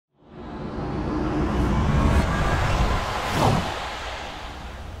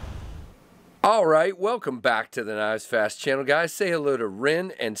All right, welcome back to the KnivesFAST channel, guys. Say hello to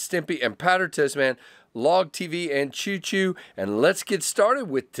Ren and Stimpy and Powder Toast Man, Log TV and Choo Choo, and let's get started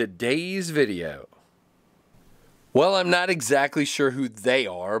with today's video. Well, I'm not exactly sure who they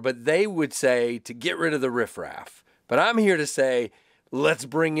are, but they would say to get rid of the Riff Raff. But I'm here to say, let's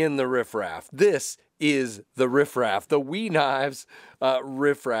bring in the Riff Raff. This is the Riff Raff, the We Knives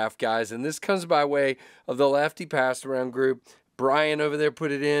Riff Raff, guys. And this comes by way of the Lefty Pass Around group. Brian over there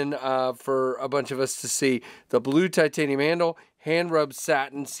put it in for a bunch of us to see. The blue titanium handle, hand-rubbed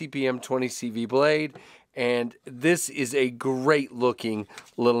satin CPM 20 CV blade. And this is a great looking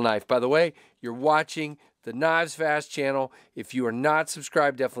little knife. By the way, you're watching the KnivesFAST channel. If you are not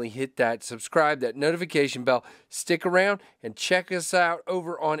subscribed, definitely hit that subscribe, that notification bell. Stick around and check us out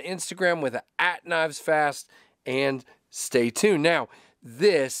over on Instagram with @KnivesFAST and stay tuned. Now,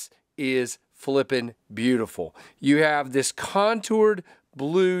 this is flippin' beautiful. You have this contoured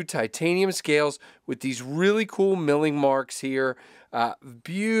blue titanium scales with these really cool milling marks here.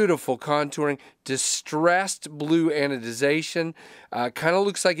 Beautiful contouring, distressed blue anodization. Kind of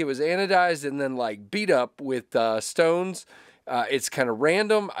looks like it was anodized and then like beat up with stones. It's kind of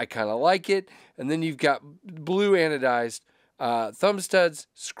random. I kind of like it. And then you've got blue anodized thumb studs,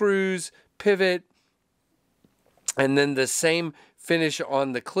 screws, pivot, and then the same finish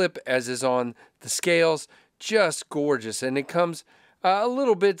on the clip as is on the scales. Just gorgeous. And it comes a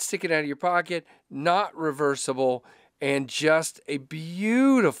little bit sticking out of your pocket, not reversible, and just a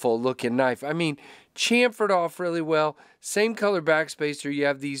beautiful looking knife. I mean, chamfered off really well. Same color backspacer. You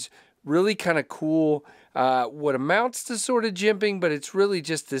have these really kind of cool, what amounts to sort of jimping, but it's really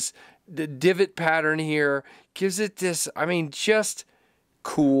just this divot pattern here. Gives it this, I mean, just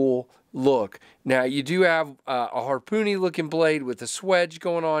cool look. Now, you do have a harpoony looking blade with a swedge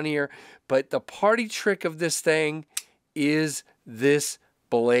going on here, but the party trick of this thing is this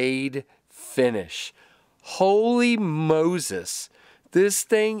blade finish. Holy Moses, this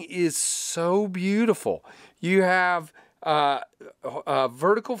thing is so beautiful. You have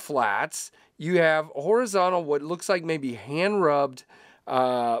vertical flats, you have horizontal, what looks like maybe hand rubbed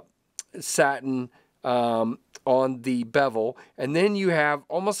satin on the bevel, and then you have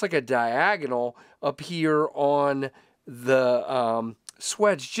almost like a diagonal up here on the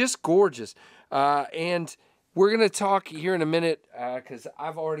swedge. Just gorgeous. And we're going to talk here in a minute because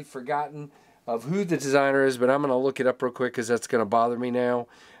I've already forgotten of who the designer is, but I'm going to look it up real quick because that's going to bother me now.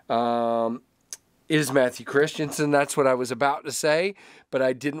 It is Matthew Christensen. That's what I was about to say, but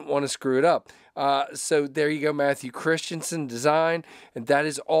I didn't want to screw it up. So there you go, Matthew Christensen design, and that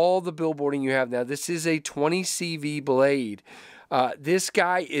is all the billboarding you have. Now, this is a 20 CV blade. This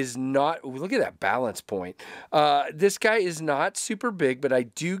guy is not, look at that balance point. This guy is not super big, but I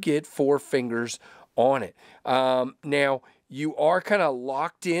do get 4 fingers on it. Now, you are kind of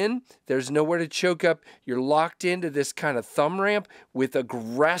locked in. There's nowhere to choke up. You're locked into this kind of thumb ramp with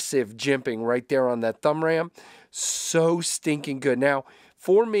aggressive jimping right there on that thumb ramp. So stinking good. Now,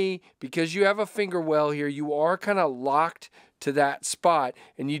 for me, because you have a finger well here, you are kind of locked to that spot.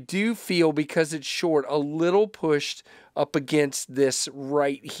 And you do feel, because it's short, a little pushed up against this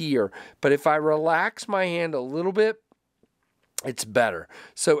right here. But if I relax my hand a little bit, it's better.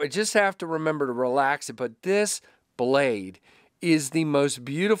 So I just have to remember to relax it. But this blade is the most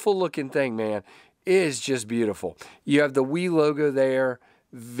beautiful looking thing, man. It is just beautiful. You have the We logo there.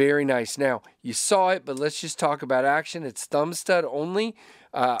 Very nice. Now, you saw it, but let's just talk about action. It's thumb stud only.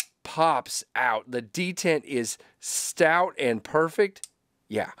 Pops out. The detent is stout and perfect.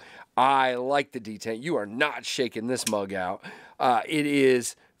 Yeah, I like the detent. You are not shaking this mug out. It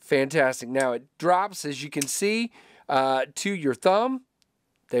is fantastic. Now, it drops, as you can see, to your thumb.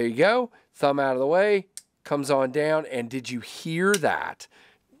 There you go. Thumb out of the way. Comes on down, and did you hear that?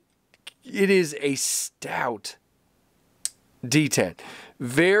 It is a stout detent.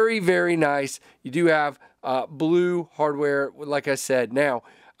 Very, very nice. You do have blue hardware, like I said. Now,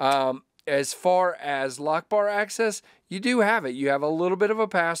 as far as lock bar access, you do have it. You have a little bit of a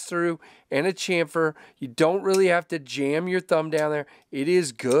pass-through and a chamfer. You don't really have to jam your thumb down there. It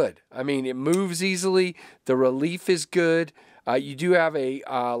is good. I mean, it moves easily. The relief is good. You do have a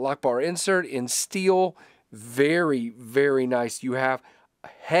lock bar insert in steel. Very, very nice. You have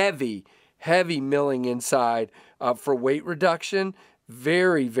heavy, heavy milling inside for weight reduction.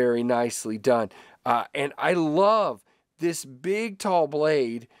 Very, very nicely done. And I love this big, tall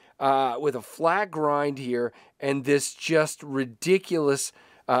blade with a flat grind here and this just ridiculous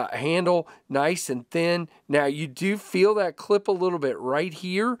handle, nice and thin. Now, you do feel that clip a little bit right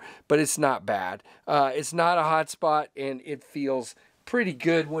here, but it's not bad. It's not a hot spot, and it feels pretty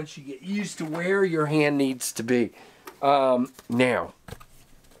good once you get used to where your hand needs to be. Now,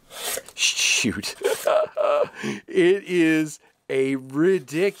 shoot. It is a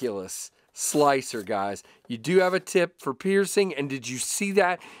ridiculous slicer, guys. You do have a tip for piercing, and did you see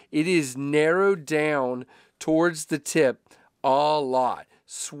that? It is narrowed down towards the tip a lot.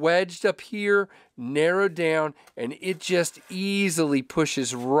 Swedged up here, narrowed down, and it just easily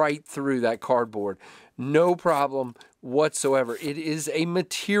pushes right through that cardboard. No problem whatsoever. It is a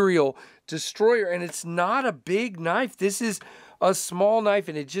material destroyer, and it's not a big knife. This is a small knife,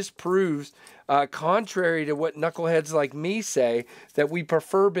 and it just proves, contrary to what knuckleheads like me say, that we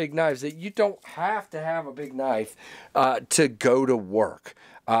prefer big knives, that you don't have to have a big knife to go to work.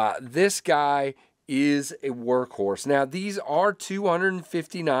 This guy is a workhorse. Now, these are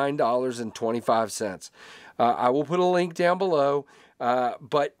 $259.25. I will put a link down below,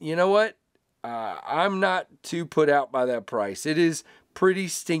 but you know what? I'm not too put out by that price. It is pretty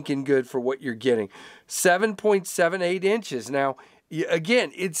stinking good for what you're getting. 7.78 inches. Now,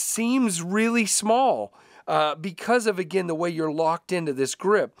 again, it seems really small because of, again, the way you're locked into this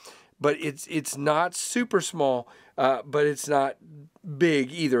grip. But it's not super small, but it's not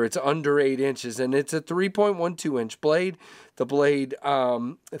big either. It's under 8 inches, and it's a 3.12 inch blade. The blade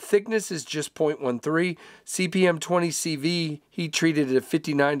thickness is just 0.13. CPM 20 CV, heat treated at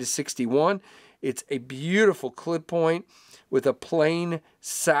 59 to 61. It's a beautiful clip point with a plain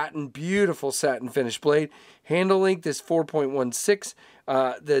satin, beautiful satin finish blade. Handle length is 4.16.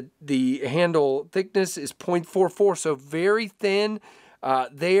 The handle thickness is 0.44, so very thin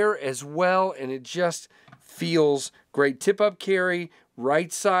there as well, and it just feels great. Tip-up carry,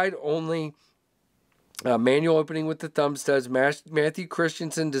 right side only. Manual opening with the thumb studs. Matthew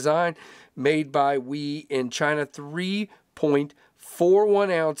Christensen design, made by We in China.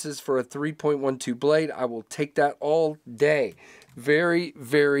 3.41 ounces for a 3.12 blade. I will take that all day. Very,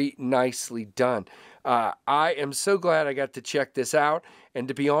 very nicely done. I am so glad I got to check this out. And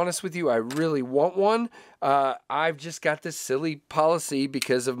to be honest with you, I really want one. I've just got this silly policy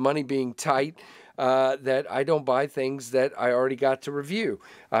because of money being tight that I don't buy things that I already got to review.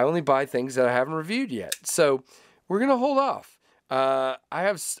 I only buy things that I haven't reviewed yet. So we're going to hold off. I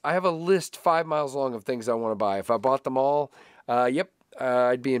have a list 5 miles long of things I want to buy. If I bought them all,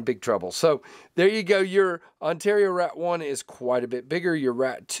 I'd be in big trouble. So there you go. Your Ontario Rat 1 is quite a bit bigger. Your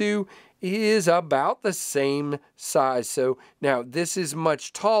Rat 2 is about the same size. So now this is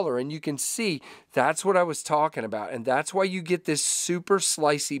much taller, and you can see that's what I was talking about. And that's why you get this super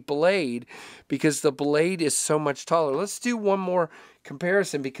slicey blade, because the blade is so much taller. Let's do one more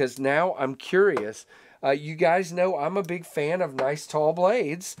comparison, because now I'm curious. You guys know I'm a big fan of nice tall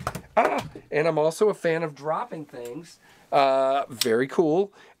blades. And I'm also a fan of dropping things. Very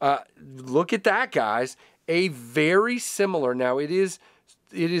cool. Look at that, guys. A very similar. Now it is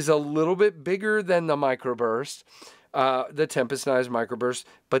a little bit bigger than the microburst, the Tempest Knives microburst,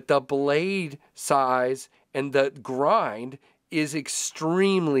 but the blade size and the grind is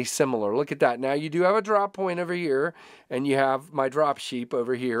extremely similar. Look at that. Now you do have a drop point over here, and you have my drop sheep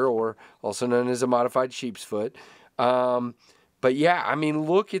over here, or also known as a modified sheep's foot. But yeah, I mean,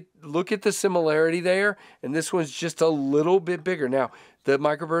 look at the similarity there, and this one's just a little bit bigger. Now, the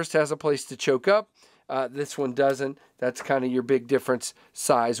microburst has a place to choke up. This one doesn't. That's kind of your big difference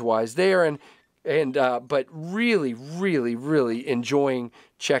size-wise there, but really, really, really enjoying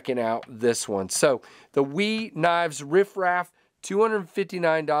checking out this one. So the We Knives Riff Raff,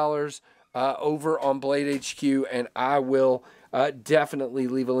 $259 over on Blade HQ, and I will definitely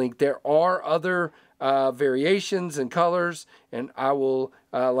leave a link. There are other variations and colors, and I will,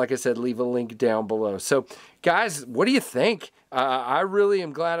 like I said, leave a link down below. So, guys, what do you think? I really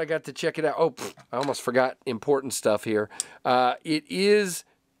am glad I got to check it out. Oh, I almost forgot important stuff here. It is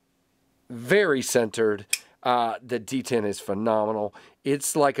very centered. The D10 is phenomenal.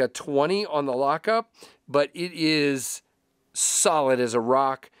 It's like a 20 on the lockup, but it is solid as a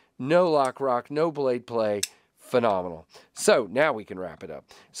rock. No lock rock, no blade play. Phenomenal. So now we can wrap it up.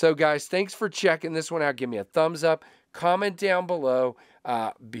 So guys, thanks for checking this one out. Give me a thumbs up. Comment down below.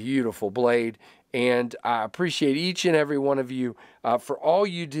 Beautiful blade. And I appreciate each and every one of you for all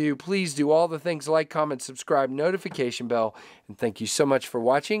you do. Please do all the things: like, comment, subscribe, notification bell. And thank you so much for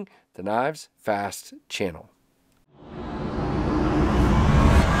watching the Knives Fast channel.